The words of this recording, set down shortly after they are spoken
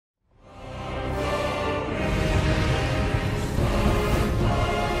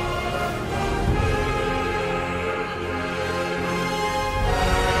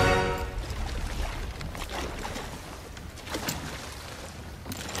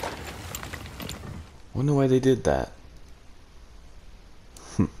Wonder why they did that.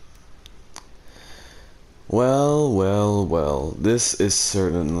 Well, this is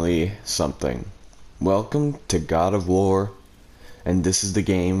certainly something. Welcome to God of War, and this is the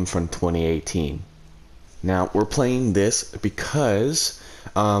game from 2018. Now, we're playing this because,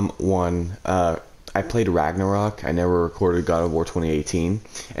 I played Ragnarok. I never recorded God of War 2018,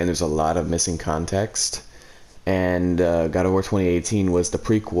 and there's a lot of missing context. And God of War 2018 was the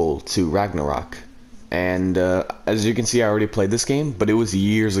prequel to Ragnarok. And as you can see, I already played this game, but it was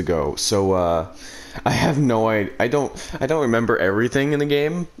years ago. So I have no idea. I don't remember everything in the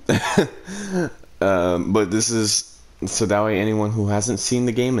game. But this is so that way anyone who hasn't seen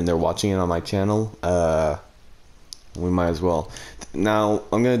the game and they're watching it on my channel, we might as well. Now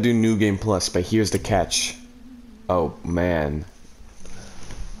I'm gonna do New Game Plus, but here's the catch. Oh man.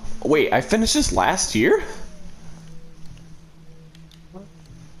 Wait, I finished this last year?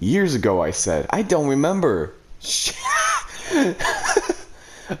 Years ago, I said. I don't remember.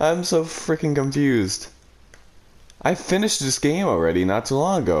 I'm so freaking confused. I finished this game already not too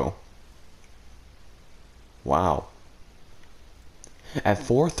long ago. Wow. At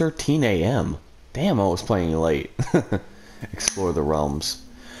 4:13 a.m. Damn, I was playing late. Explore the realms.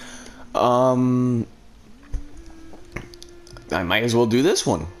 I might as well do this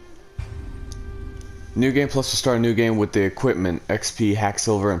one. New Game Plus will start a new game with the equipment, XP, hack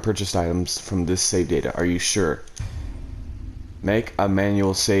silver, and purchased items from this save data. Are you sure? Make a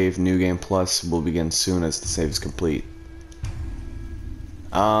manual save. New Game Plus will begin soon as the save is complete.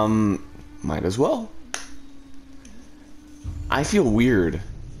 Might as well. I feel weird.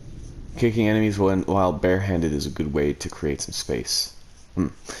 Kicking enemies while barehanded is a good way to create some space.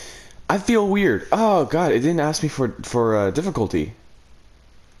 I feel weird. Oh god, it didn't ask me for difficulty.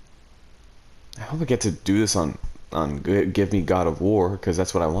 I hope I get to do this on Give Me God of War, because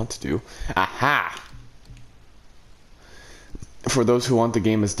that's what I want to do. Aha! For those who want the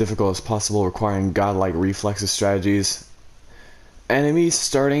game as difficult as possible, requiring godlike reflexes strategies. Enemies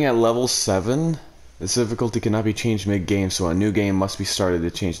starting at level 7. This difficulty cannot be changed mid-game, so a new game must be started to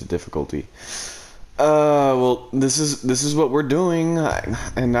change the difficulty. Well, this is what we're doing,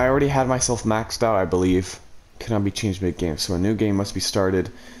 and I already had myself maxed out, I believe. Cannot be changed mid-game, so a new game must be started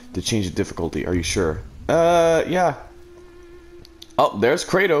to change the difficulty. Are you sure? Yeah. Oh, there's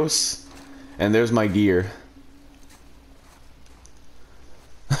Kratos. And there's my gear.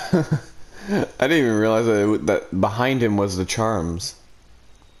 I didn't even realize that behind him was the charms.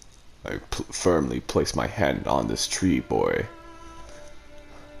 I firmly place my hand on this tree, boy.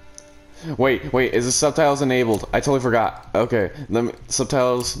 Wait, is the subtitles enabled? I totally forgot. Okay, let me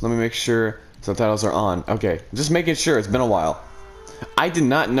make sure subtitles are on. Okay, just making sure. It's been a while. I did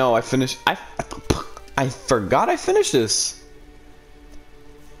not know I finished. I forgot I finished this.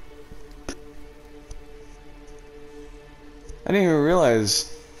 I didn't even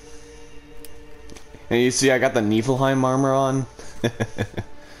realize. And you see, I got the Niflheim armor on.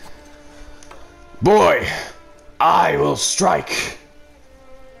 Boy, I will strike.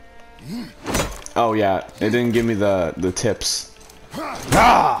 Oh yeah, it didn't give me the tips.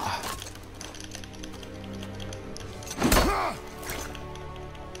 Ah!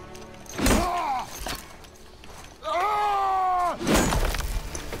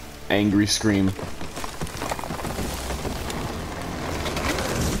 Angry scream.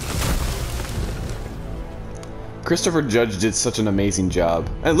 Christopher Judge did such an amazing job.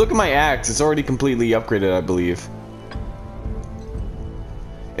 And look at my axe, it's already completely upgraded, I believe.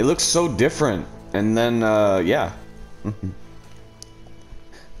 It looks so different. And then, yeah.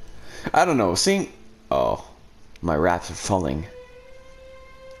 I don't know, seeing... Oh, my wraps are falling.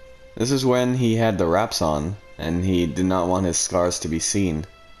 This is when he had the wraps on, and he did not want his scars to be seen.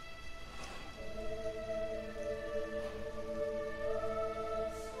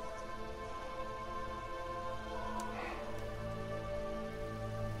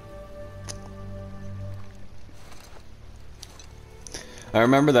 I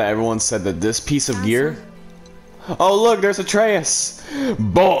remember that everyone said that this piece of gear... Oh look, there's Atreus!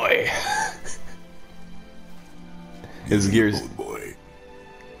 Boy! His gears...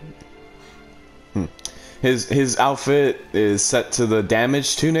 His outfit is set to the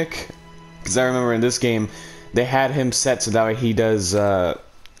damage tunic. Because I remember in this game, they had him set so that way he does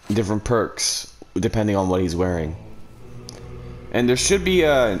different perks depending on what he's wearing. And there should be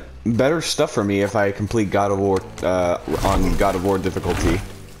better stuff for me if I complete God of War on God of War difficulty.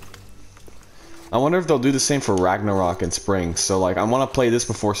 I wonder if they'll do the same for Ragnarok in spring. So like, I want to play this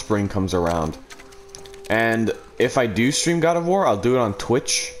before spring comes around. And if I do stream God of War, I'll do it on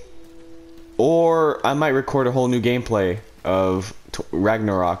Twitch. Or I might record a whole new gameplay of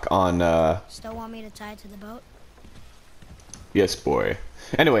Ragnarok on. Still want me to tie it to the boat? Yes, boy.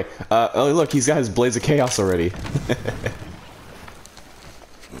 Anyway, oh look, he's got his Blades of Chaos already.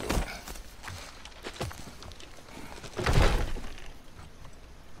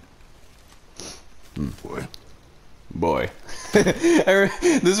 Boy. Boy.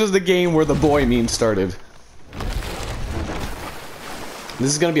 This was the game where the boy meme started.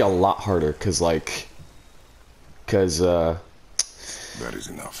 This is gonna be a lot harder, that is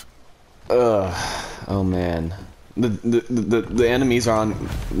enough. oh man. The enemies are on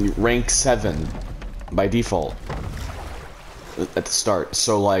rank 7 by default at the start.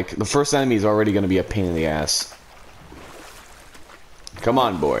 So like the first enemy is already gonna be a pain in the ass. Come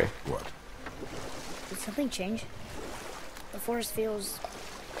on, boy. What? Did something change? The forest feels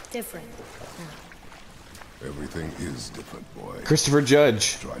different now. Everything is different, boy. Christopher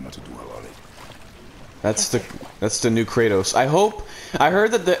Judge. Try not to dwell on it. That's the new Kratos. I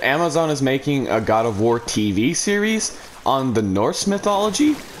heard that the Amazon is making a God of War TV series on the Norse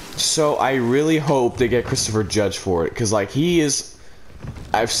mythology, so I really hope they get Christopher Judge for it, cuz like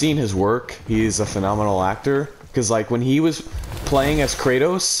I've seen his work. He is a phenomenal actor, cuz like when he was playing as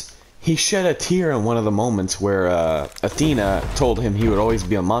Kratos, he shed a tear in one of the moments where Athena told him he would always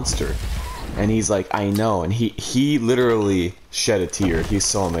be a monster. And he's like, I know, and he literally shed a tear. He's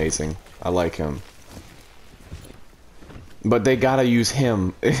so amazing. I like him. But they gotta use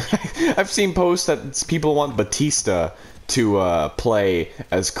him. I've seen posts that people want Batista to play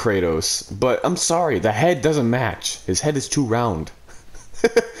as Kratos, but I'm sorry, the head doesn't match. His head is too round.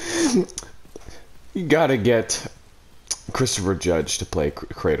 You gotta get Christopher Judge to play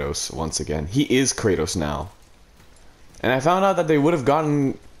Kratos once again. He is Kratos now. And I found out that they would have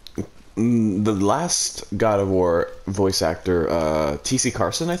gotten the last God of War voice actor, T.C.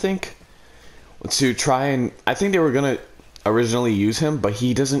 Carson, I think, to try and... I think they were gonna originally use him, but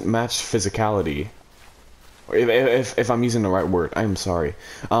he doesn't match physicality. If I'm using the right word, I'm sorry.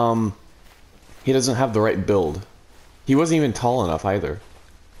 He doesn't have the right build. He wasn't even tall enough either.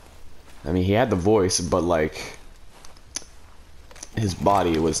 I mean, he had the voice, but like his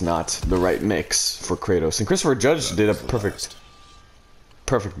body was not the right mix for Kratos. And Christopher Judge did a perfect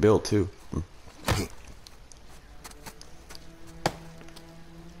build too.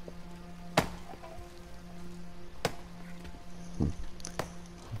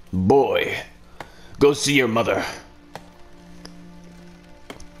 Boy, go see your mother.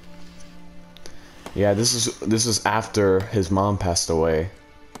 Yeah, this is after his mom passed away.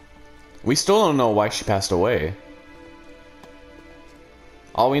 We still don't know why she passed away.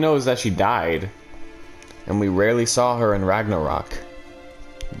 All we know is that she died, and we rarely saw her in Ragnarok.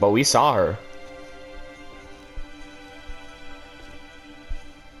 But we saw her.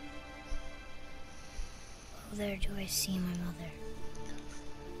 Oh, there do I see my mother.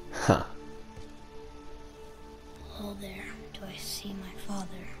 Huh. Oh, there do I see my father.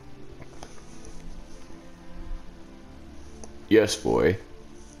 Yes, boy.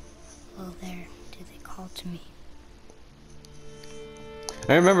 Oh, there do they call to me.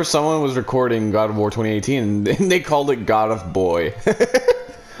 I remember someone was recording God of War 2018 and they called it God of Boy.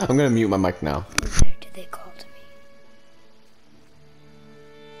 I'm gonna mute my mic now. Oh, there do they call to me.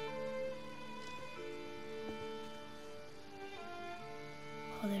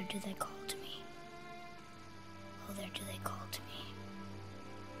 Oh, there do they call to me. Oh, there do they call to me.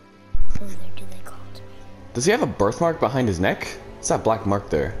 Oh, there do they call to me. Does he have a birthmark behind his neck? What's that black mark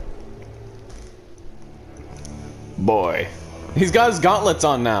there? Boy. He's got his gauntlets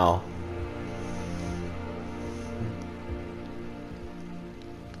on now.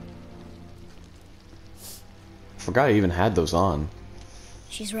 Forgot I even had those on.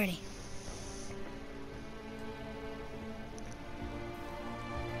 She's ready.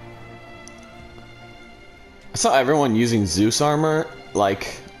 I saw everyone using Zeus armor,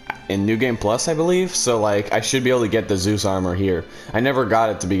 like, in New Game Plus, I believe. So, like, I should be able to get the Zeus armor here. I never got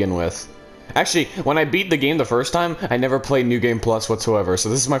it to begin with. Actually, when I beat the game the first time, I never played New Game Plus whatsoever. So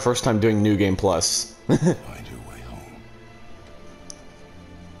this is my first time doing New Game Plus. Find your way home.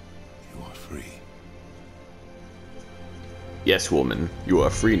 You are free. Yes, woman. You are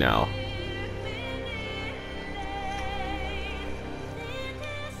free now.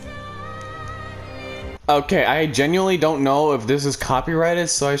 Okay, I genuinely don't know if this is copyrighted,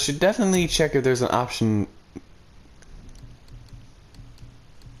 so I should definitely check if there's an option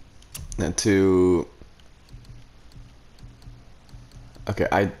to...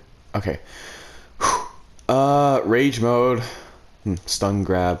 Okay, okay. Rage mode. Stun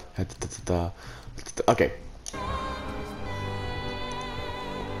grab. Okay.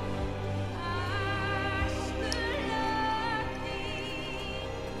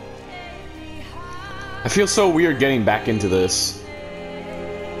 I feel so weird getting back into this.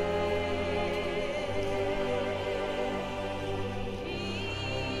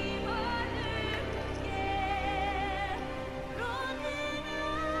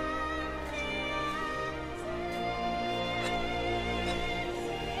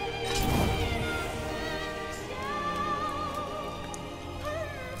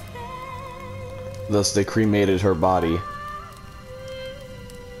 Thus, they cremated her body.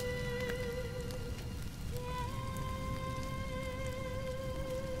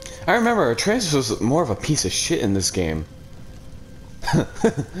 I remember Atreus was more of a piece of shit in this game.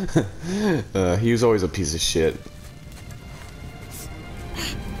 He was always a piece of shit.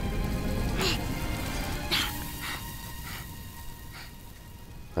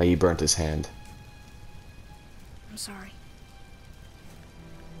 He burnt his hand. I'm sorry.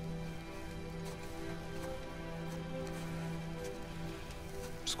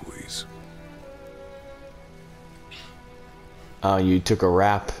 Squeeze. Oh, you took a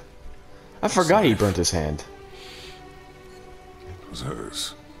rap. I forgot he burnt his hand. It was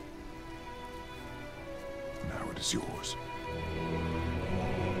hers. Now it is yours.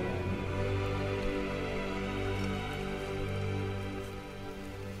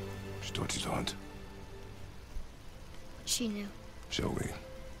 She taught you to hunt. She knew. Show me.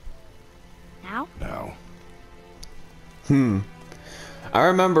 Now? Now. I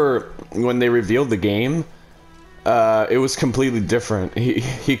remember when they revealed the game, it was completely different.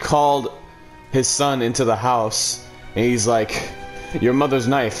 He called his son into the house, and he's like, "Your mother's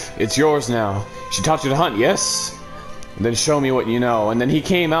knife, it's yours now. She taught you to hunt, yes? And then show me what you know." And then he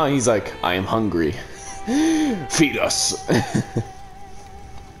came out, and he's like, "I am hungry. Feed us."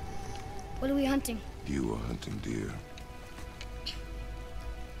 What are we hunting? You are hunting deer.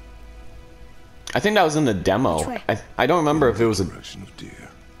 I think that was in the demo. Which way? I don't remember if it was Direction of deer.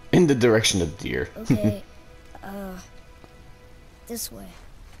 in the direction of deer. Okay, this way.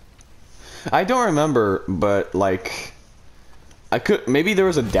 I don't remember, but like, I could maybe there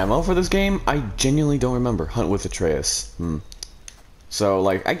was a demo for this game. I genuinely don't remember. Hunt with Atreus. So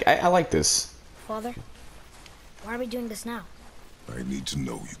like, I like this. Father, why are we doing this now? I need to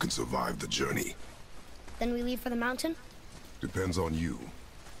know you can survive the journey. Then we leave for the mountain? Depends on you.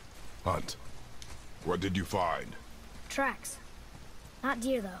 Hunt. What did you find? Tracks. Not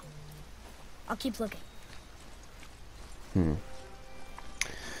deer, though. I'll keep looking.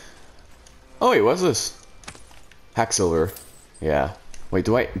 Oh wait, what's this? Hacksilver. Yeah. Wait,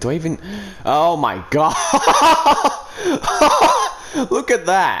 do I even? Oh my god! Look at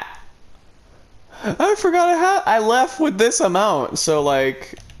that! I forgot I left with this amount, so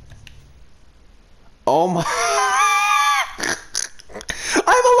like, oh my!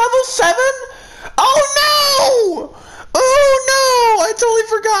 I'm a level 7? Oh no! Oh no! I totally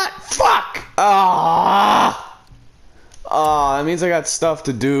forgot. Fuck! Ah! Oh, that means I got stuff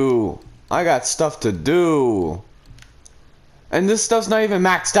to do. I got stuff to do. And this stuff's not even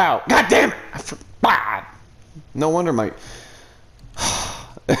maxed out. God damn it! I forgot. No wonder my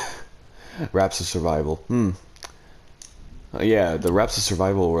Raps of Survival. Yeah, the Raps of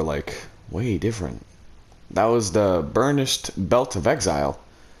Survival were like way different. That was the Burnished Belt of Exile.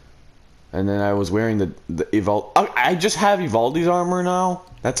 And then I was wearing the Evald. Oh, I just have Evaldi's armor now.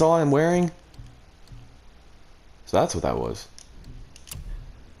 That's all I'm wearing. So that's what that was.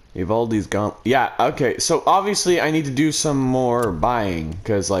 Evaldi's gone. Yeah, okay. So obviously I need to do some more buying.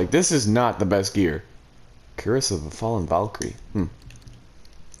 Because, like, this is not the best gear. Curse of the Fallen Valkyrie.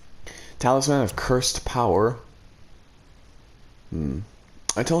 Talisman of Cursed Power. I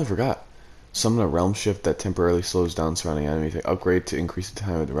totally forgot. Summon a Realm Shift that temporarily slows down surrounding enemies. Upgrade to increase the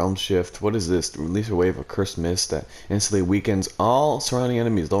time of the Realm Shift. What is this? Release a wave of Cursed Mist that instantly weakens all surrounding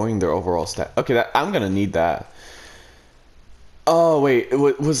enemies, lowering their overall stat. Okay, I'm gonna need that. Oh, wait.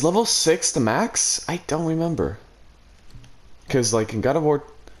 Was level 6 the max? I don't remember. Because, like, in God of War...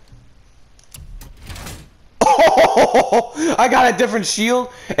 Oh! I got a different shield!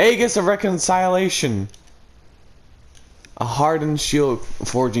 Aegis of Reconciliation. A hardened shield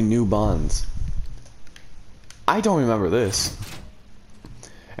forging new bonds. I don't remember this.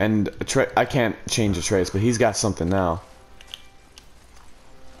 And I can't change Atreus, but he's got something now.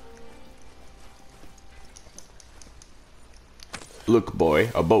 Look,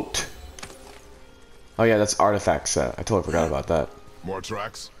 boy, a boat. Oh yeah, that's artifact set. I totally forgot about that. More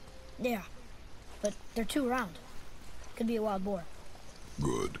tracks? Yeah, but they're too round. Could be a wild boar.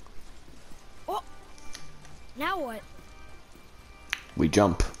 Good. Oh! Now what? We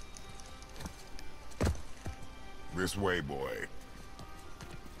jump. This way, boy.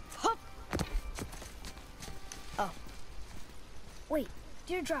 Hup! Oh. Wait,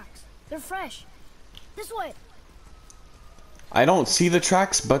 deer tracks. They're fresh. This way. I don't see the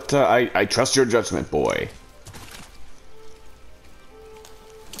tracks, but I trust your judgment, boy.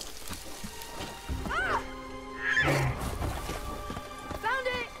 Ah! Found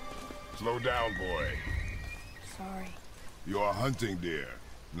it. Slow down, boy. Sorry. You are hunting deer,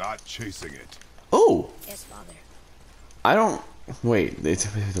 not chasing it. Oh! Yes, Father. I don't... Wait,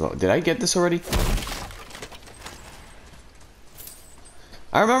 did I get this already?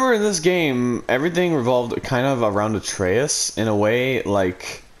 I remember in this game, everything revolved kind of around Atreus in a way,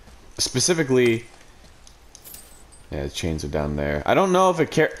 like, specifically... Yeah, the chains are down there. I don't know if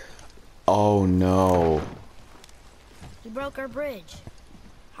it Oh, no. He broke our bridge.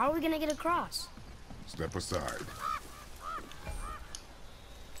 How are we gonna get across? Step aside.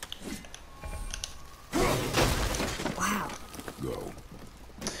 Wow. Go.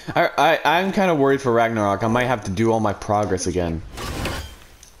 I'm kind of worried for Ragnarok. I might have to do all my progress again.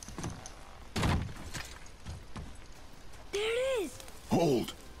 There it is.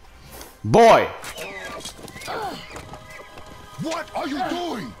 Hold! Boy! What are you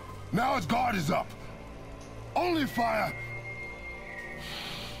doing? Now his guard is up. Only fire.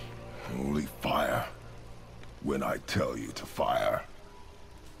 Only fire. When I tell you to fire.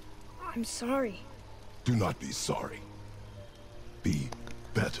 I'm sorry. Do not be sorry. Be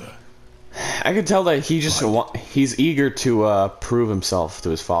better. I could tell that he just he's eager to prove himself to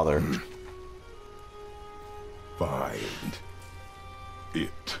his father. Find it.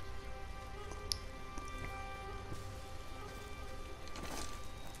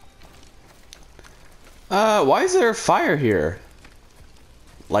 Why is there fire here?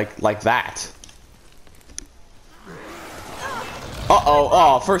 Like that. Uh-oh,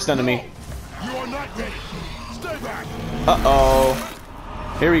 oh, first enemy. You are not ready. Stay back. Uh-oh.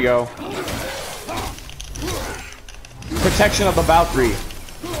 Here we go. Protection of the Valkyrie.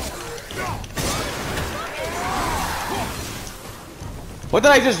 What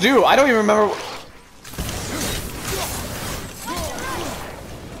did I just do? I don't even remember.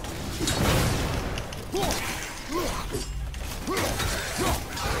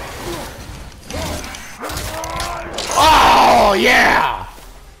 Oh, yeah!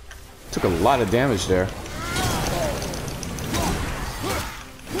 Took a lot of damage there.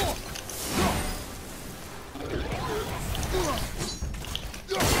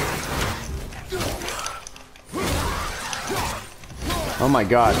 Oh my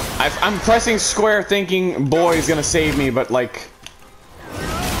god. I'm pressing square thinking boy is gonna save me, but like...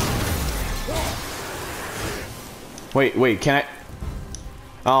 Wait, can I...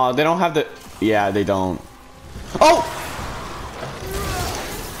 Oh, they don't have the... Yeah, they don't. Oh!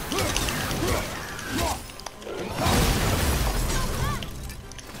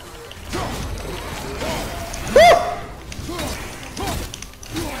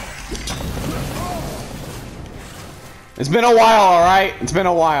 It's been a while, alright? It's been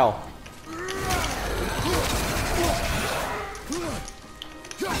a while.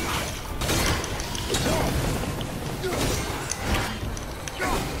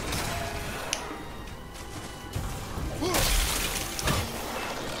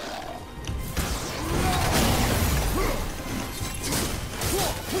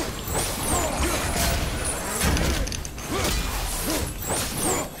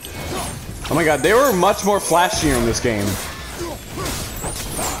 Oh my god, they were much more flashier in this game.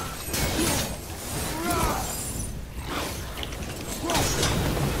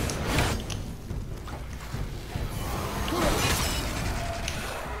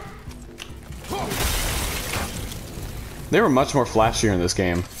 They were much more flashier in this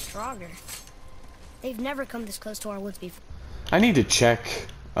game. Stronger. They've never come this close to our woods before. I need to check.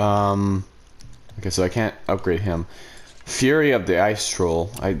 Okay, so I can't upgrade him. Fury of the Ice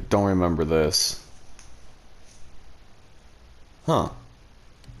Troll. I don't remember this. Huh.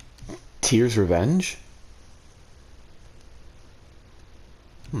 Tyr's Revenge?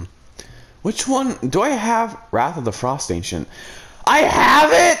 Which one? Do I have Wrath of the Frost Ancient? I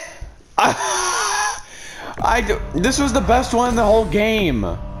have it! This was the best one in the whole game.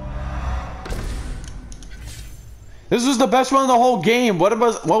 This was the best one in the whole game. What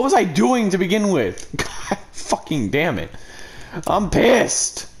was I doing to begin with? God fucking damn it. I'm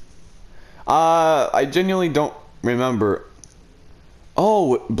pissed. I genuinely don't remember.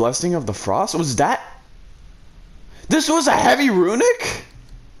 Oh, Blessing of the Frost? Was that? This was a heavy runic?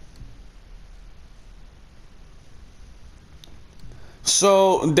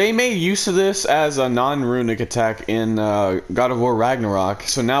 So, they made use of this as a non-runic attack in God of War Ragnarok.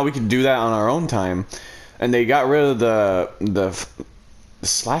 So now we can do that on our own time. And they got rid of the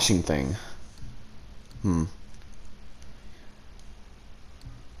slashing thing.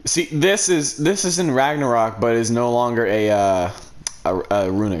 See, this is in Ragnarok, but is no longer a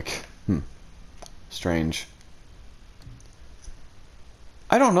runic. Strange.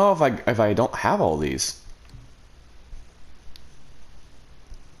 I don't know if I don't have all these.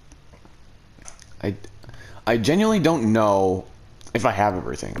 I genuinely don't know if I have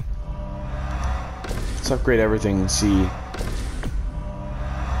everything. Let's upgrade everything and see.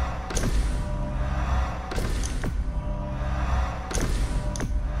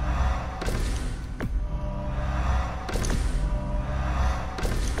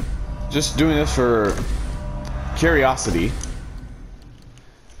 Just doing this for curiosity.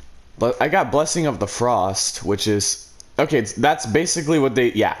 But I got Blessing of the Frost, which is okay. That's basically what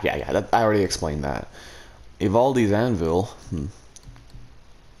they. Yeah. I already explained that. Ivaldi's Anvil.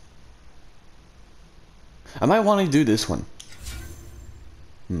 I might want to do this one.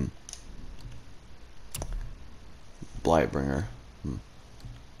 Blightbringer.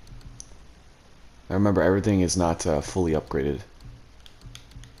 I remember everything is not fully upgraded.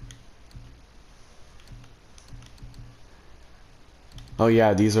 Oh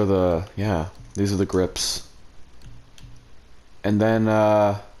yeah, these are the grips. And then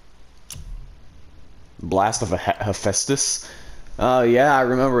Blast of Hephaestus. Oh yeah, I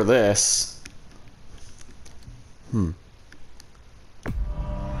remember this. I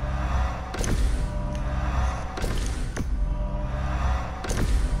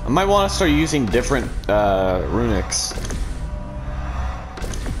might want to start using different runics.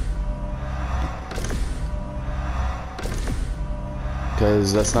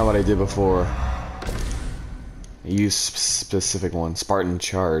 Because that's not what I did before. I used specific one. Spartan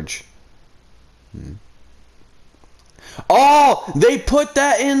Charge. Oh! They put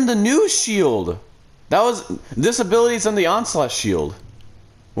that in the new shield! That was... This ability is on the Onslaught shield.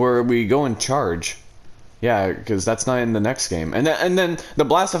 Where we go and charge. Yeah, because that's not in the next game. And then the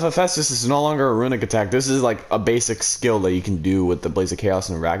Blast of Hephaestus is no longer a runic attack. This is like a basic skill that you can do with the Blaze of Chaos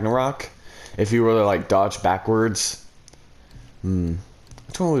and Ragnarok. If you were to like dodge backwards.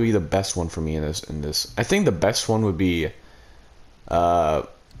 Which one would be the best one for me in this? I think the best one would be probably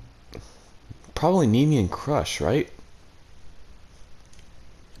Nemean Crush, right?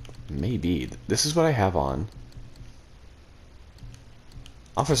 Maybe. This is what I have on.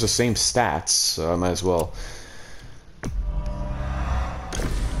 Offers the same stats, so I might as well.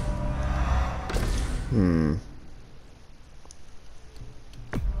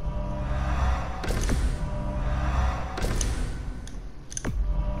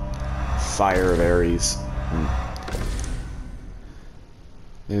 Fire of Ares.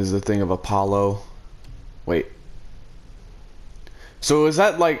 This is the thing of Apollo. Wait. So is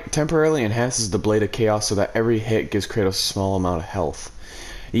that like temporarily enhances the Blade of Chaos so that every hit gives Kratos a small amount of health?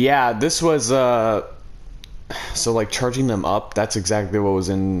 Yeah, this was so like charging them up, that's exactly what was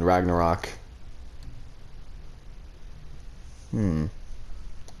in Ragnarok.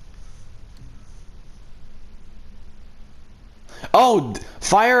 Oh,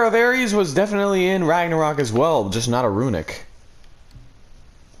 Fire of Ares was definitely in Ragnarok as well, just not a runic.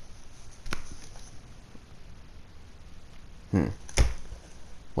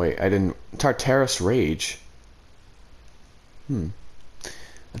 Wait, I didn't... Tartarus Rage.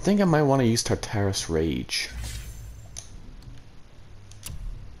 I think I might want to use Tartarus Rage.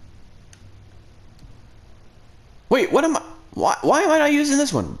 Wait, what am I... Why am I not using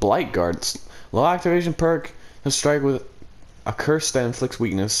this one? Blight Guard. Low activation perk. He'll strike with a curse that inflicts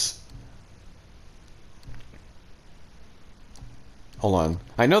weakness. Hold on.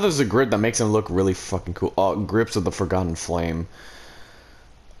 I know there's a grid that makes him look really fucking cool. Oh, Grips of the Forgotten Flame.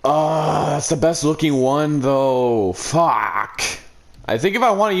 Oh, that's the best looking one though. Fuck. I think if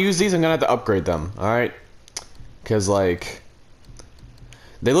I want to use these, I'm gonna have to upgrade them. Alright? Because, like...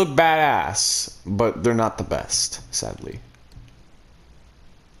 They look badass, but they're not the best, sadly.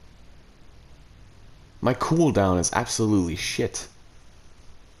 My cooldown is absolutely shit.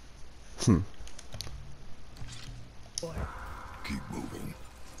 Keep moving.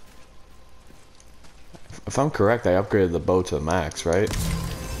 If I'm correct, I upgraded the bow to max, right?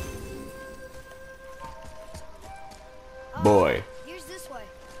 Boy. Here's this way.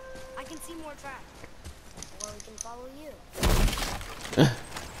 I can see more tracks. Or we can follow you.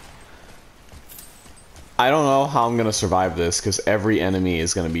 I don't know how I'm gonna survive this, because every enemy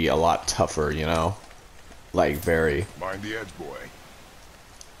is gonna be a lot tougher, you know? Like, very. Mind the edge, boy.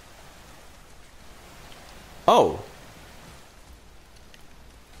 Oh!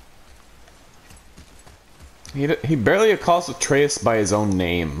 He barely calls Atreus by his own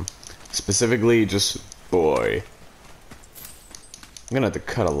name. Specifically, just boy. I'm gonna have to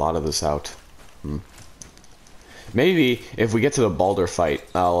cut a lot of this out. Maybe if we get to the Baldur fight,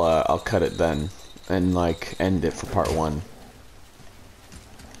 I'll cut it then and like end it for part 1.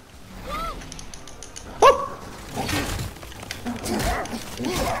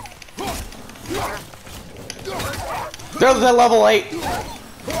 There's that level 8.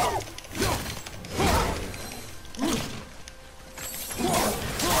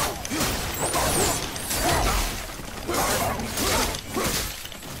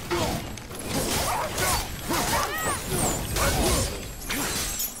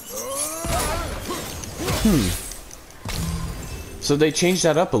 So they changed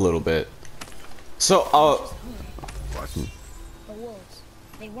that up a little bit. So, The wolves.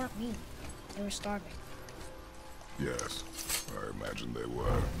 They weren't mean. They were starving. Yes, I imagine they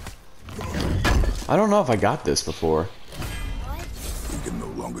were. I don't know if I got this before. What? We can no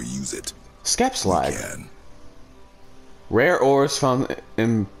longer use it. Scap slag. Can. Rare ores found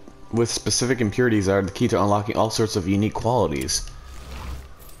with specific impurities are the key to unlocking all sorts of unique qualities.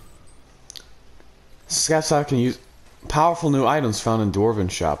 Scap slag can use powerful new items found in dwarven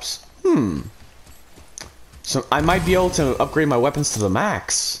shops. So I might be able to upgrade my weapons to the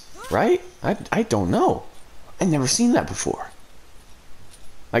max, right? I don't know. I've never seen that before.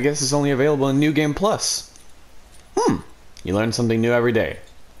 I guess it's only available in New Game Plus. You learn something new every day.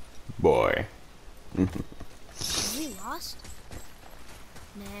 Boy. Are we lost?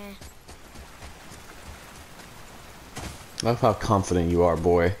 Nah. Love how confident you are,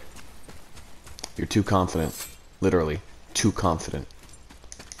 boy. You're too confident. Literally, too confident.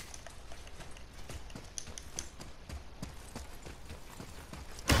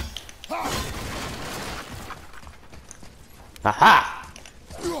 Aha!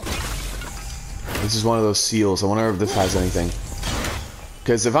 This is one of those seals. I wonder if this has anything.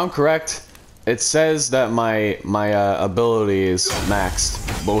 Because if I'm correct, it says that my ability is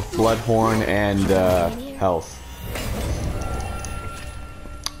maxed, both Bloodhorn and health.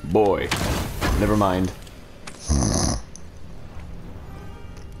 Boy, never mind.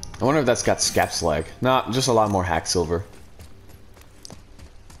 I wonder if that's got scap slag. Nah, just a lot more hack silver.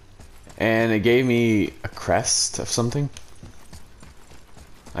 And it gave me a crest of something.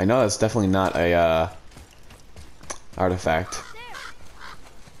 I know that's definitely not a artifact.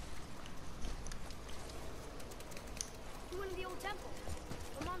 We went to the old temple.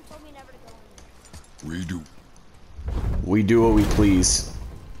 My mom told me never to go in there. We do. We do what we please.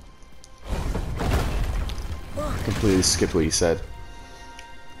 Completely skipped what you said.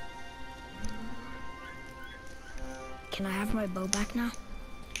 Can I have my bow back now?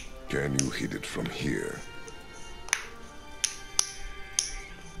 Can you hit it from here?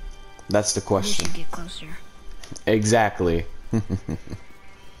 That's the We question. should get closer. Exactly.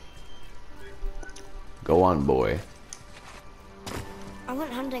 Go on, boy. I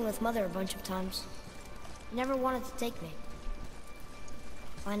went hunting with Mother a bunch of times. She never wanted to take me.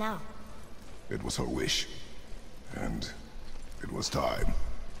 Why now? It was her wish. And it was time.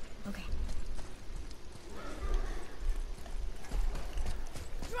 Okay.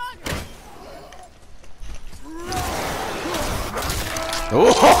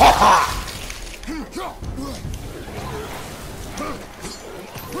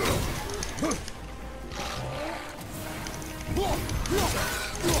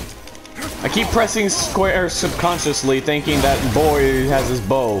 I keep pressing square subconsciously, thinking that boy has his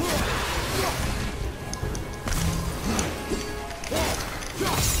bow.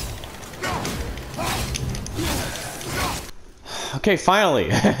 Okay, finally.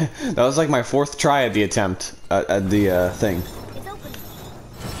 That was like my 4th try at the attempt at the thing. It's open.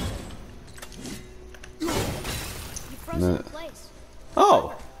 You froze in place.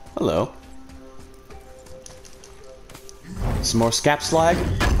 Oh, hello. Some more scap slag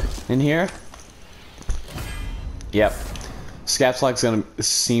in here. Yep, scap slag's gonna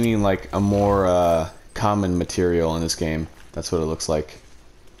seeming like a more common material in this game. That's what it looks like.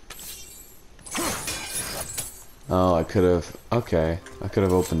 Oh, I could have. Okay, I could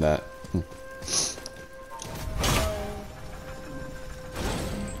have opened that.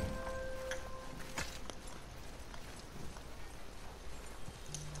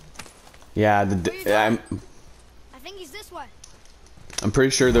 Yeah, I think he's this way. I'm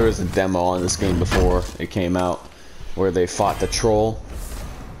pretty sure there was a demo on this game before it came out, where they fought the troll.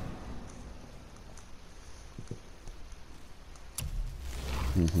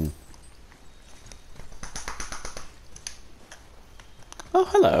 Oh,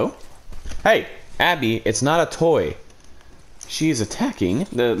 hello. Hey, Abby, it's not a toy. She is attacking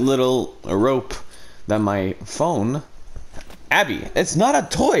the little rope that my phone... Abby, it's not a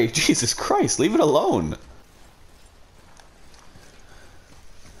toy! Jesus Christ, leave it alone!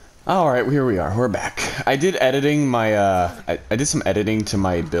 Alright, here we are. We're back. I did editing my, I did some editing to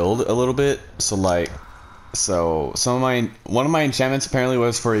my build a little bit. So one of my enchantments apparently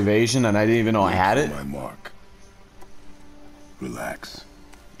was for evasion, and I didn't even know I had it. My mark. Relax.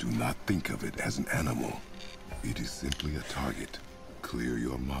 Do not think of it as an animal. It is simply a target. Clear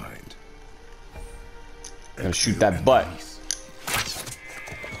your mind. Gonna shoot that butt.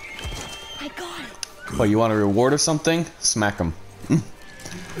 I got it. What, you want a reward or something? Smack him.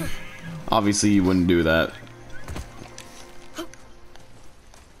 Obviously, you wouldn't do that.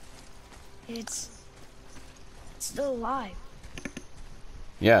 It's still alive.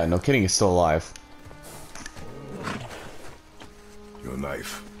 Yeah, no kidding, it's still alive. Your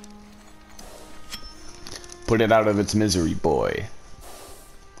knife. Put it out of its misery, boy.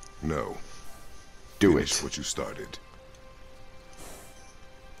 No. Do Finish it. what you started.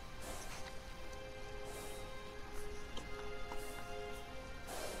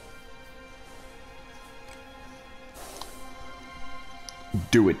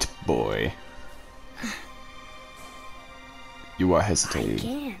 Do it, boy. You are I hesitating.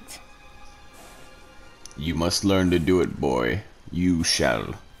 can't. You must learn to do it, boy. You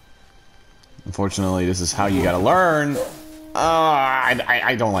shall. Unfortunately, this is how you gotta learn.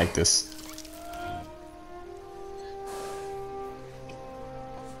 I don't like this.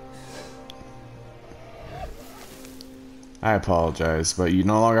 I apologize, but you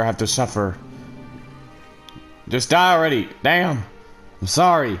no longer have to suffer. Just die already. Damn. I'm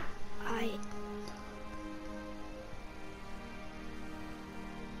sorry.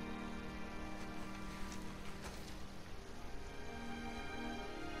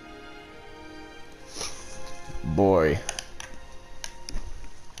 Boy.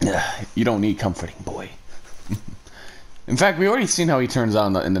 You don't need comforting, boy. In fact, we already seen how he turns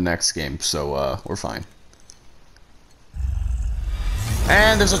out in the next game, so we're fine.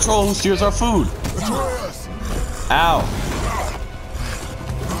 And there's a troll who steals our food. Ow.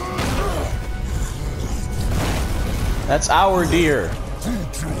 That's our deer.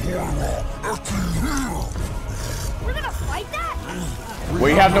 We're gonna fight that?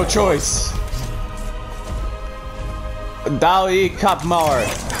 We have no choice. Dali Kapmar.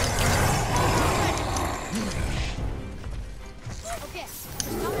 Okay.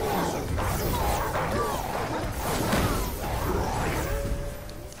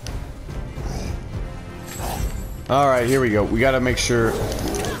 Alright, here we go. We gotta make sure.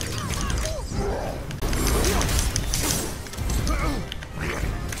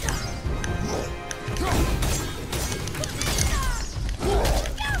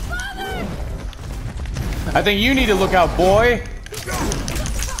 I think you need to look out, boy.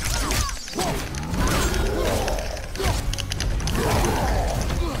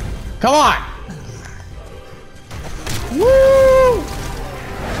 Come on. Woo!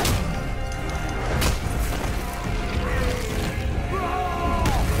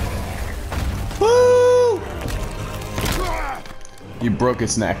 Woo! You broke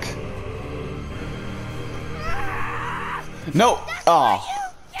its neck. No. Oh.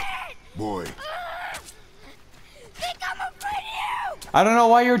 Boy. Think I'm afraid of you! I don't know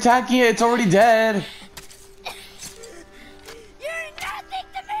why you're attacking it. It's already dead. You're nothing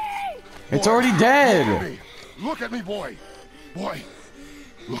to me! It's already dead. Look at me, boy. Boy,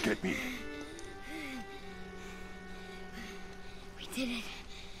 look at me. We did it.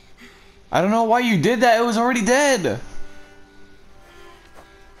 I don't know why you did that. It was already dead.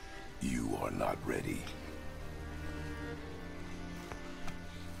 You are not ready.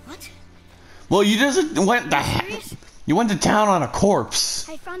 What? Well, you just went to Serious? you went to town on a corpse.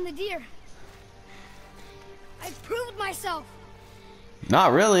 I found the deer. I proved myself.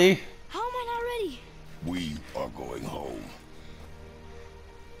 Not really. How am I not ready? We are going home.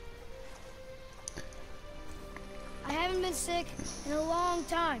 I haven't been sick in a long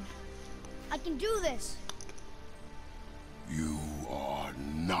time. I can do this. You are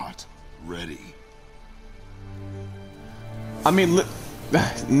not ready. I mean,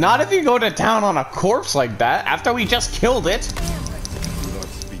 not if you go to town on a corpse like that after we just killed it. Do not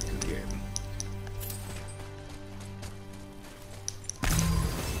speak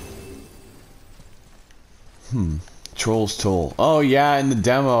again. Troll's toll. Oh yeah, in the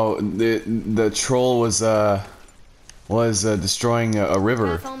demo, the troll was destroying a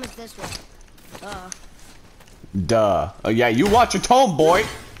river. Path home is this way. Duh. Oh yeah, you watch your tone, boy.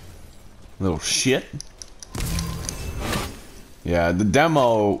 Little shit. Yeah, the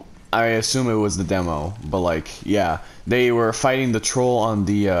demo. I assume it was the demo, but like, yeah, they were fighting the troll on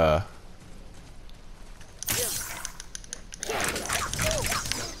the.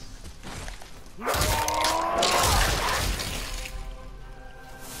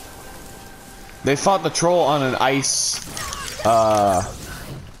 They fought the troll on an ice,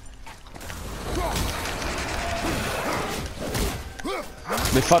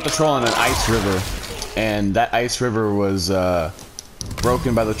 they fought the troll on an ice river, and that ice river was,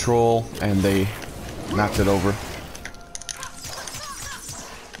 broken by the troll, and they knocked it over.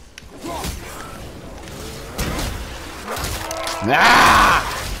 Ah!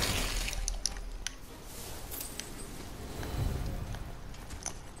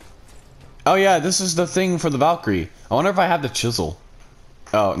 Oh yeah, this is the thing for the Valkyrie. I wonder if I have the chisel.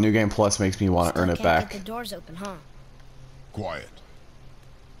 Oh, New Game Plus makes me want to earn it Can't back. get the doors open, huh? Quiet.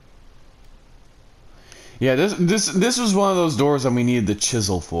 Yeah, this was one of those doors that we needed the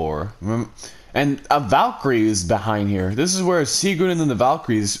chisel for. And a Valkyrie is behind here. This is where Sigrun and the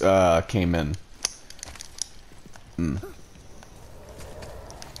Valkyries came in.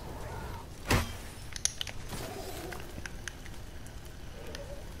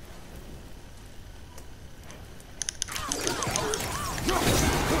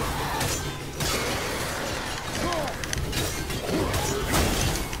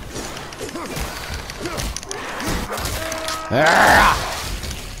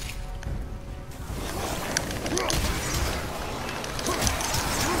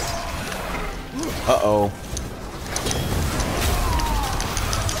 Uh-oh.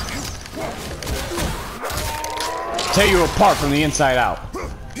 Tear you apart from the inside out.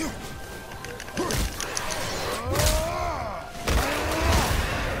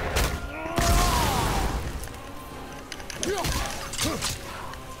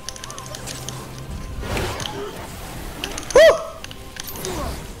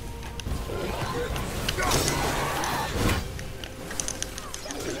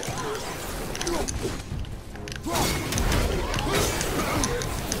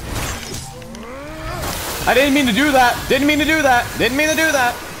 I didn't mean to do that. Didn't mean to do that. Didn't mean to do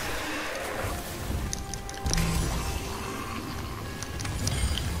that.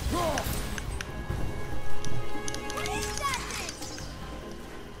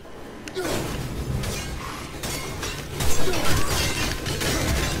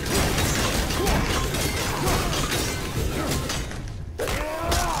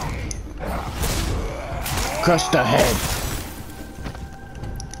 Crush the head.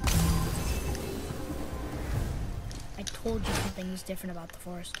 I told you something was different about the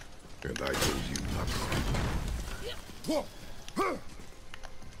forest. And I told you not to.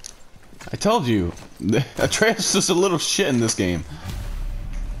 I told you. Atreus is just a little shit in this game.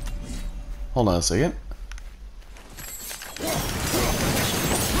 Hold on a second. I didn't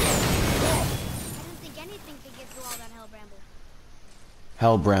think anything could get through all that hell bramble.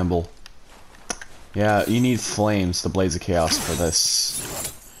 Hell Bramble. Yeah, you need flames, the Blades of Chaos, for this.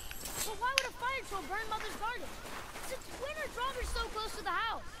 But why would a fire troll burn Mother's garden? Since when are Draugr so close to the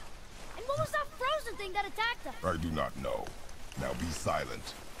house? And what was that frozen thing that attacked us? I do not know. Now be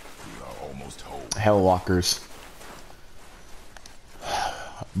silent. We are almost home. Hellwalkers.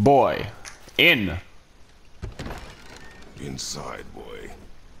 Boy. In. Inside, boy.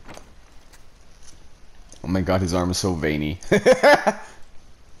 Oh my god, his arm is so veiny.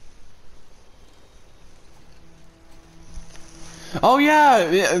 Oh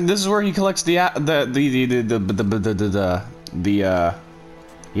yeah, this is where he collects the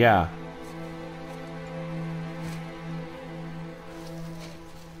yeah.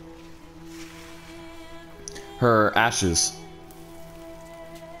 Her ashes.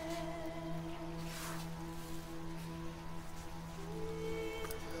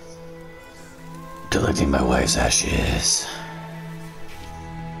 Collecting my wife's ashes.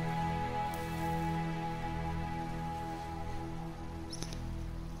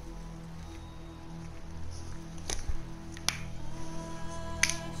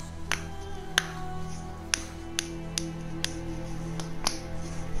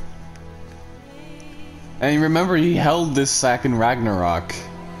 And remember, he held this sack in Ragnarok.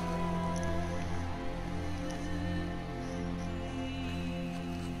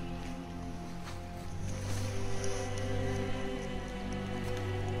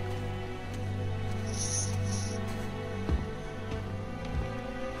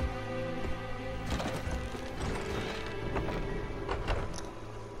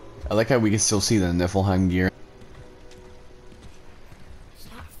 I like how we can still see the Niflheim gear. It's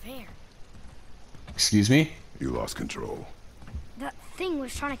not fair. Excuse me? You lost control. That thing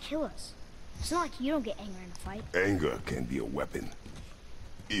was trying to kill us. It's not like you don't get angry in a fight. Anger can be a weapon.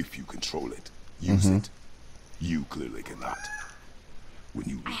 If you control it, use it. You clearly cannot. When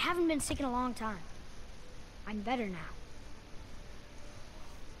you... I haven't been sick in a long time. I'm better now.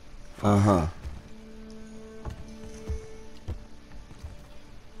 Uh-huh.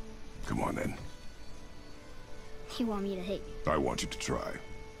 Come on then. You want me to hate you? I want you to try.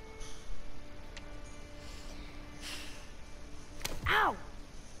 Ow!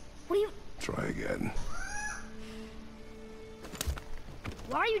 What are you... Try again.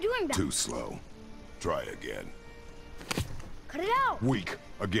 Why are you doing that? Too slow. Try again. Cut it out! Weak.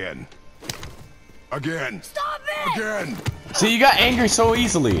 Again. Again. Stop it! Again. See, you got angry so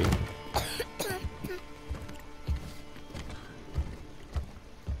easily.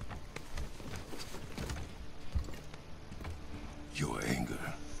 Your anger.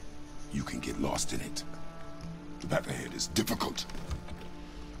 You can get lost in it. The path ahead is difficult.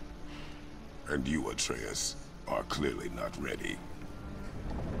 And you, Atreus, are clearly not ready.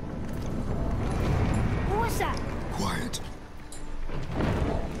 What was that? Quiet.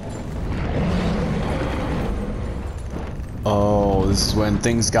 Oh, this is when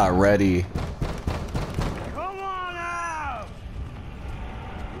things got ready. Come on out!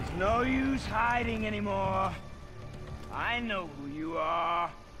 There's no use hiding anymore. I know who you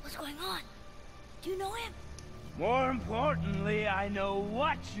are. What's going on? Do you know him? More importantly, I know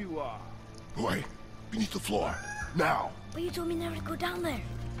what you are. Boy, beneath the floor. Now. But you told me never to go down there.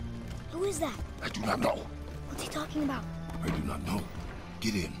 Who is that? I do not know. What's he talking about? I do not know.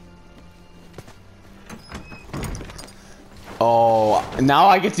 Get in. Oh, now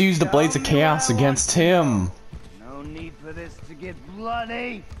I get to use the Blades of Chaos against him. No need for this to get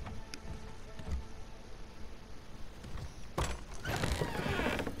bloody.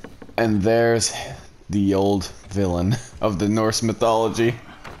 And there's the old villain of the Norse mythology.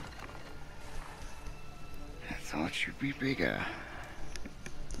 I thought you'd be bigger.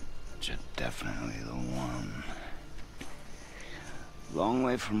 But you're definitely the one. Long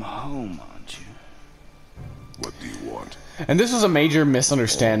way from home, aren't you? What do you want? And this was a major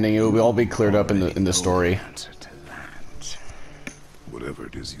misunderstanding. It will all be cleared up in the story. Answer to that. Whatever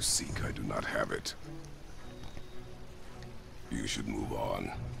it is you seek, I do not have it. You should move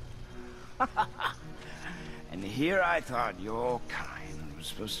on. And here I thought your kind was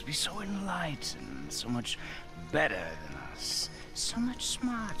supposed to be so enlightened, so much better than us, so much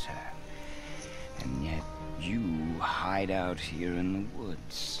smarter. And yet you hide out here in the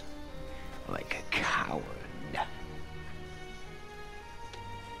woods, like a coward.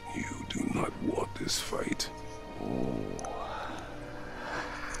 You do not want this fight. Oh,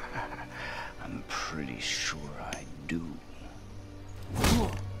 I'm pretty sure I do.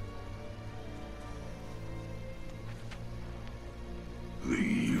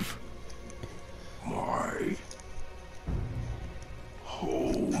 Leave my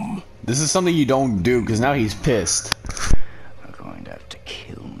home. This is something you don't do because now he's pissed. You're going to have to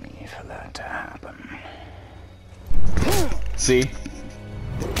kill me for that to happen. See?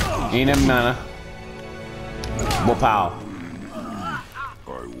 Ain't him nana. Wapow. I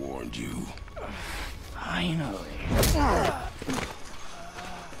warned you. Finally.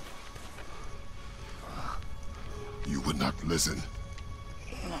 You would not listen.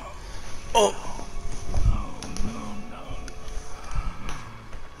 Oh.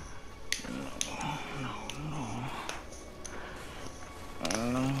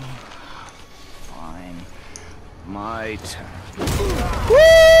 Fine. My turn. Woo!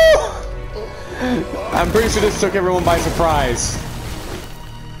 I'm pretty sure this took everyone by surprise.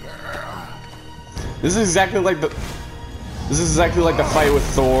 This is exactly like the fight with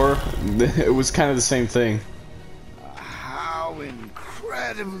Thor. It was kind of the same thing. How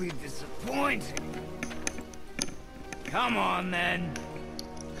incredibly disappointing. Come on, then.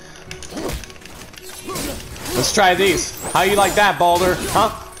 Let's try these. How you like that, Baldur?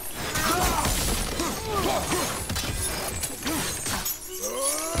 Huh?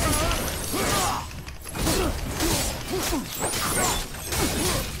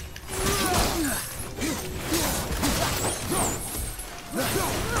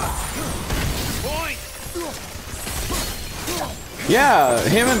 Yeah,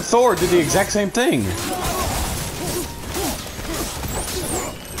 him and Thor did the exact same thing.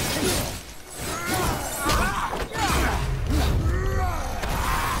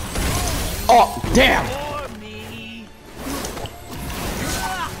 Oh, damn!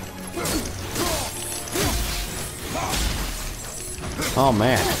 Oh,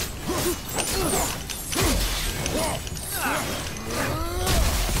 man.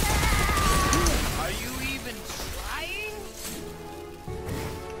 Are you even trying?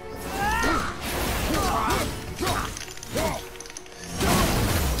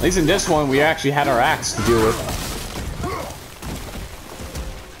 At least in this one, we actually had our axe to deal with.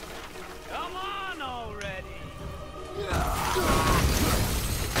 Come on already.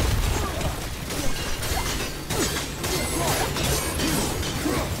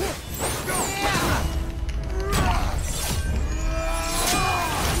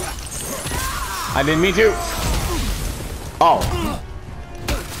 I didn't mean to. Oh.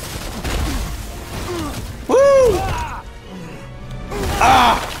 Woo!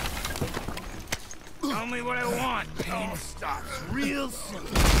 Ah! Tell me what I want. Pain stops real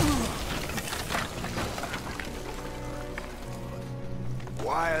simple.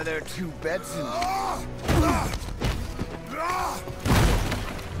 Why are there two beds in here?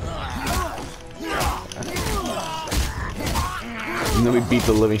 And then we beat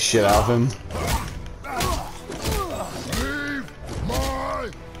the living shit out of him.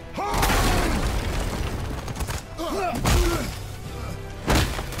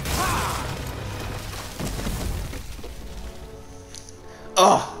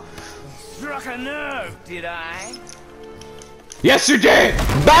 Ugh. Struck a nerve, did I? Yes, you did!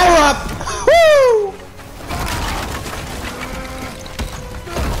 Battle up! Woo!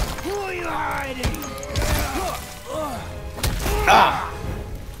 Who are you hiding? Ah!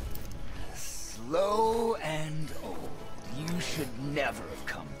 Slow and old. You should never have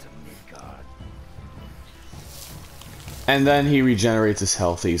come to Midgard. And then he regenerates his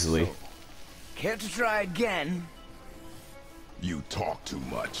health easily. Care to try again? You talk too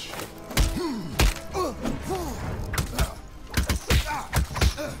much.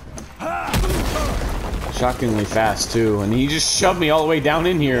 Shockingly fast, too. And he just shoved me all the way down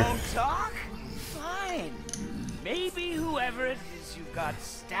in here. Won't talk? Fine. Maybe whoever it is you got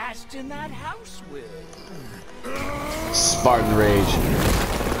stashed in that house will. Spartan Rage.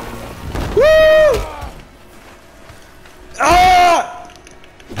 Woo! Ah!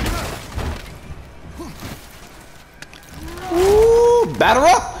 Woo! Batter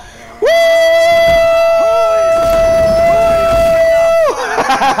up! Woo!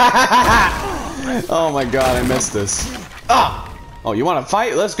 Oh my god, I missed this. Ah! Oh, you want to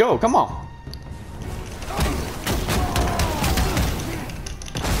fight? Let's go. Come on.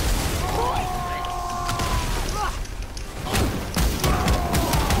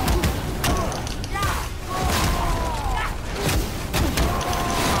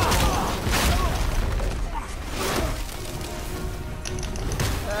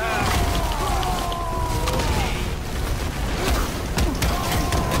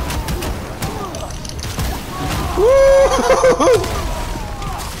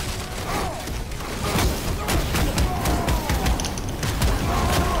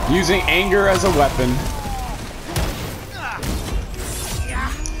 Using anger as a weapon.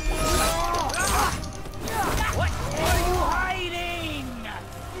 What are you hiding?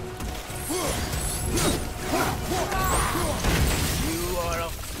 You are a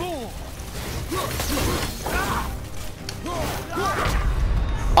fool.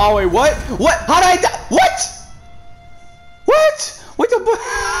 Oh wait, what? What? How did I die? What? What? What the?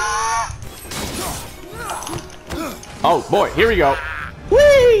 Oh boy, here we go.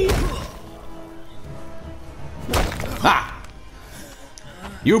 Whee! Ah!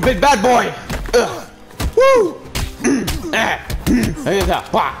 You big bad boy! Ugh. Woo!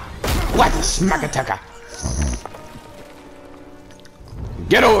 What a smack attacker!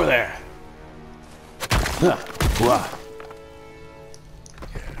 Get over there! Wah.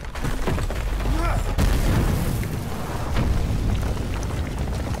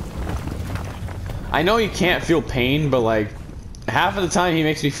 I know you can't feel pain, but like half of the time he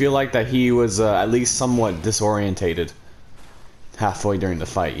makes me feel like that he was at least somewhat disorientated halfway during the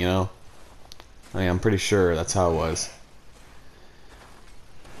fight, you know? I'm pretty sure that's how it was.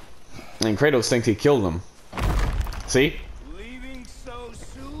 And Kratos thinks he killed him. See? Leaving so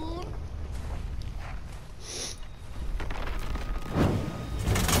soon?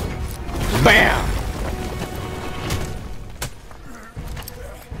 BAM!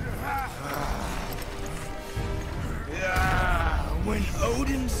 When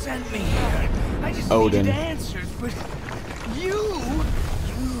Odin sent me here, I just Odin. needed answers, but you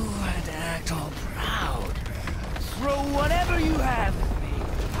had to act all proud. Throw whatever you have at me.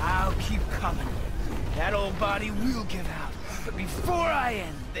 I'll keep coming. That old body will give out. But before I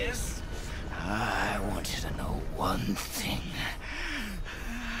end this, I want you to know one thing.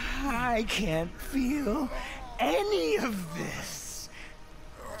 I can't feel any of this.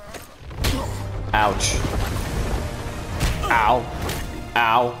 Ouch. Ow.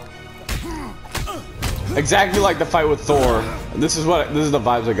 Ow. Exactly like the fight with Thor. This is the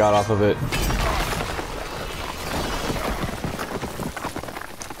vibes I got off of it.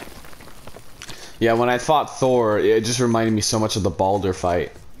 Yeah, when I fought Thor, it just reminded me so much of the Baldur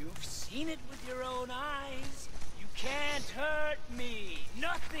fight. You've seen it with your own eyes. You can't hurt me.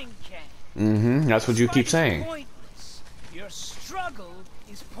 Nothing can. Mm-hmm. That's what you keep saying. Pointless. Your struggle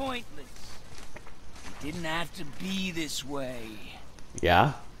is pointless. It didn't have to be this way.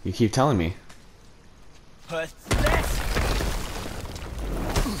 Yeah? You keep telling me. Pathetic.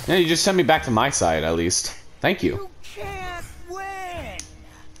 Yeah, you just sent me back to my side, at least. Thank you. You can't win.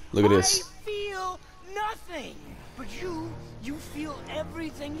 Look at this. I feel nothing. But you feel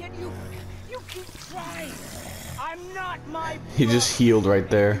everything, yet you keep trying. I'm not my He just healed right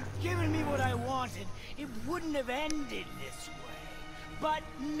there. Given me what I wanted, it wouldn't have ended this way. But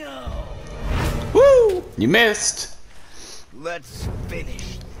no. Woo! You missed. Let's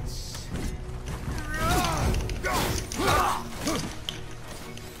finish this.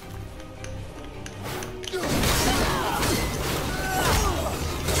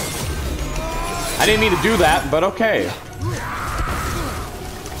 I didn't mean to do that, but okay.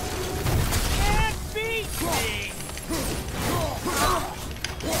 Can't beat me.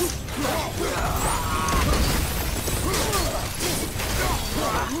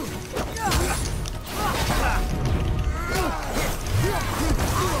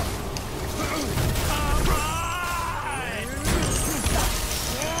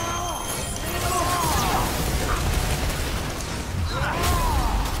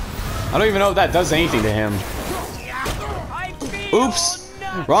 I don't even know if that does anything to him. I feel Oops!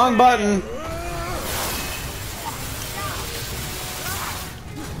 nothing. Wrong button!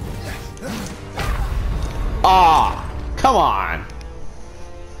 Ah! Come on!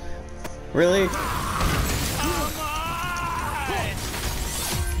 Really? Come on.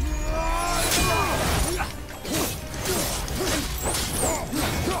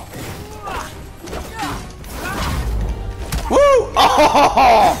 Woo!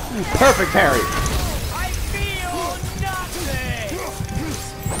 Oh! Perfect parry! I feel nothing.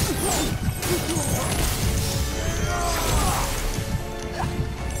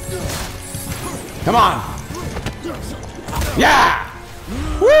 Come on! Yeah!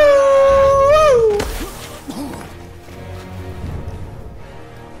 Woo!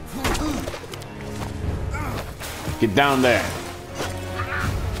 Get down there.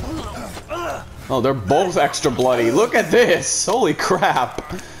 Oh, they're both extra bloody. Look at this! Holy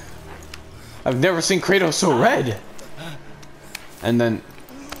crap! I've never seen Kratos so red. And then...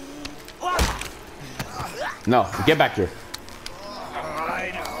 No, get back here.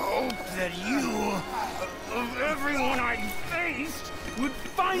 I'd hope that you, of everyone I faced, would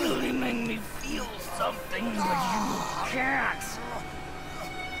finally make me feel something, but you can't.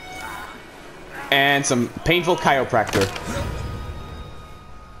 And some painful chiropractor.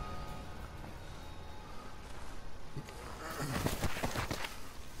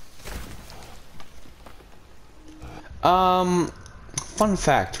 Fun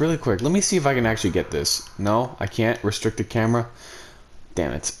fact, really quick. Let me see if I can actually get this. No, I can't. Restrict the camera.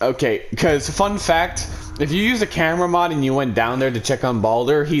 Damn it. Okay, because fun fact, if you use a camera mod and you went down there to check on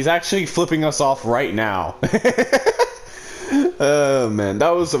Baldur, he's actually flipping us off right now. Oh man, that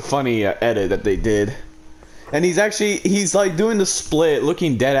was a funny edit that they did. And he's like doing the split,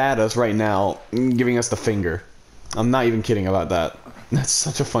 looking dead at us right now, giving us the finger. I'm not even kidding about that. That's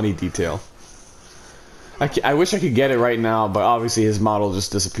such a funny detail. I wish I could get it right now, but obviously his model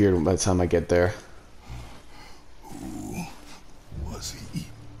just disappeared by the time I get there. Who was he?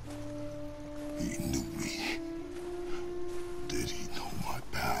 He knew me. Did he know my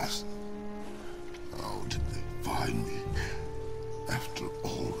past? How did they find me after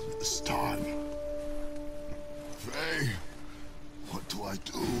all this time? Faye, what do I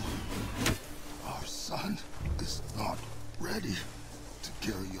do? Our son is not ready to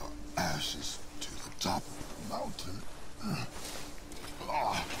carry your ashes to the top of the mountain.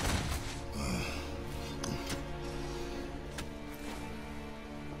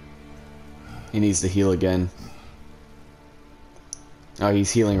 He needs to heal again. Oh,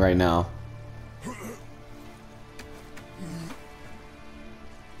 he's healing right now.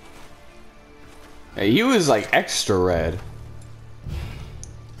 Hey, he was like extra red.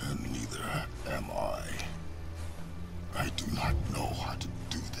 And neither am I. I do not know how to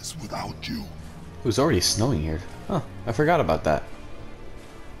do this without you. It was already snowing here. Huh, I forgot about that.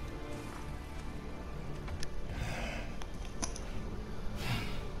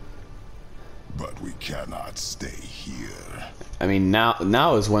 But we cannot stay here. I mean,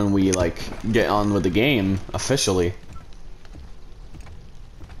 now is when we like get on with the game officially.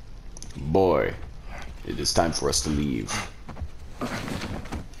 Boy, it is time for us to leave.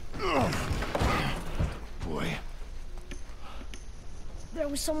 Boy. There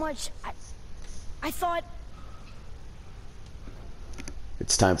was so much. I thought.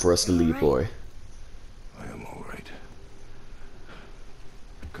 It's time for us to leave, boy. I am all right.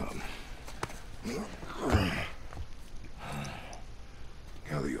 Come.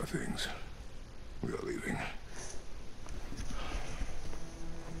 Gather your things. We are leaving.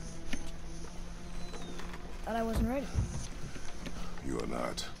 Thought I wasn't ready. You are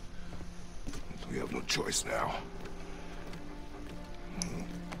not. We have no choice now.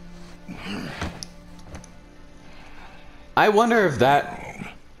 I wonder if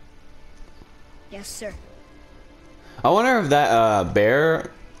that... Yes, sir. I wonder if that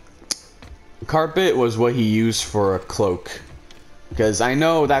bear carpet was what he used for a cloak. Because I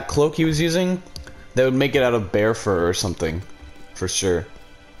know that cloak he was using, they would make it out of bear fur or something. For sure.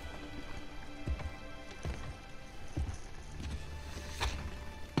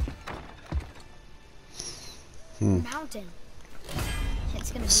 Mountain.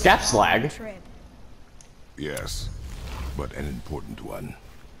 It's gonna be Scaps a long lag. trip. Yes, but an important one.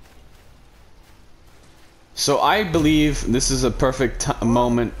 So I believe this is a perfect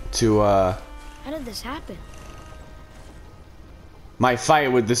moment to How did this happen? my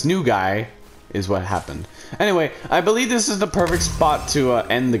fight with this new guy is what happened. Anyway, I believe this is the perfect spot to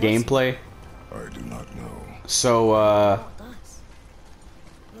end the gameplay. I do not know. So All us.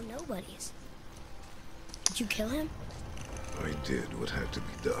 We're nobodies. Did you kill him? I did what had to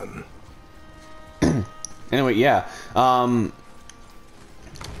be done. anyway, yeah.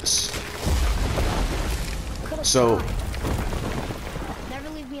 Could've So- tried. Never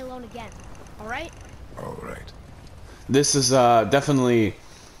leave me alone again. All right? All right. This is definitely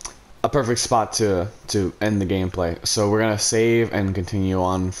a perfect spot to end the gameplay. So we're gonna save and continue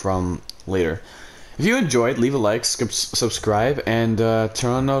on from later. If you enjoyed, leave a like, subscribe, and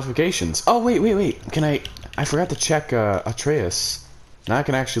turn on notifications. Oh wait! Can I forgot to check Atreus. Now I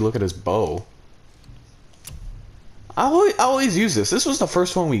can actually look at his bow. I always use this. This was the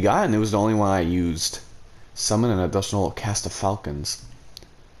first one we got, and it was the only one I used. Summon an additional cast of falcons.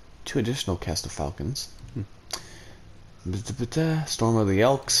 2 additional cast of falcons. Storm of the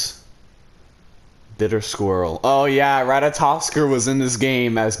Elks. Bitter Squirrel. Oh yeah, Ratatoskr was in this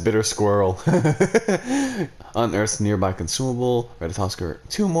game as Bitter Squirrel. Unearth nearby consumable. Ratatoskr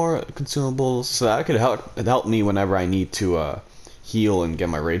 2 more consumables. So that could help me whenever I need to heal and get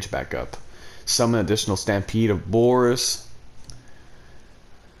my rage back up. Summon additional stampede of boars.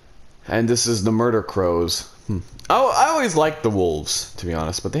 And this is the murder crows. I always liked the wolves, to be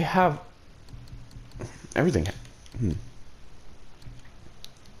honest, but they have everything.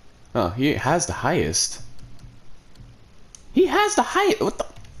 Oh, he has the highest. He has the highest. What the?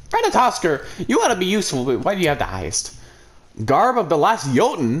 Ratatoskr, you ought to be useful, but why do you have the highest? Garb of the Last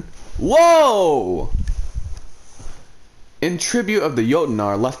Jotun? Whoa! In tribute of the Jotun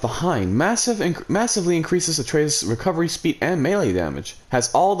left behind, massively increases Atreus' recovery speed and melee damage. Has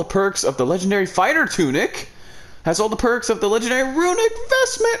all the perks of the legendary fighter tunic. Has all the perks of the legendary runic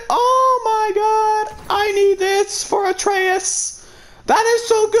vestment. Oh my god! I need this for Atreus. That is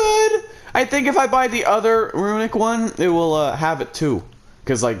so good! I think if I buy the other runic one, it will have it too.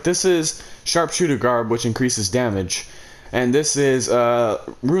 Because like this is sharpshooter garb, which increases damage. And this is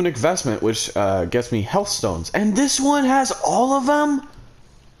runic vestment, which gets me health stones. And this one has all of them?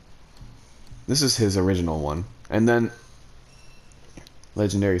 This is his original one. And then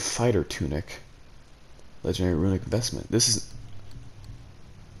legendary fighter tunic. Legendary runic vestment. This is...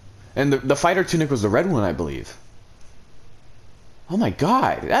 And the fighter tunic was the red one, I believe. Oh my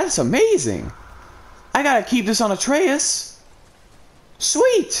god, that's amazing! I gotta keep this on Atreus!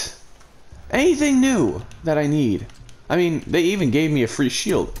 Sweet! Anything new that I need. I mean, they even gave me a free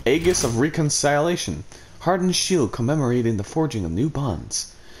shield. Aegis of Reconciliation. Hardened shield commemorating the forging of new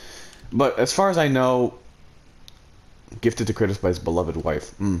bonds. But as far as I know... Gifted to Kratos by his beloved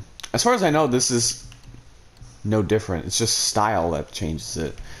wife. As far as I know, this is... no different. It's just style that changes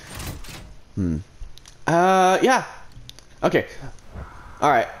it. Yeah. Okay.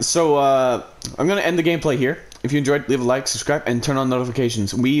 Alright, so I'm going to end the gameplay here. If you enjoyed, leave a like, subscribe, and turn on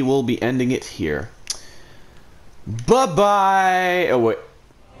notifications. We will be ending it here. Bye-bye! Oh, wait.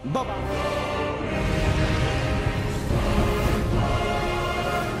 Bye-bye!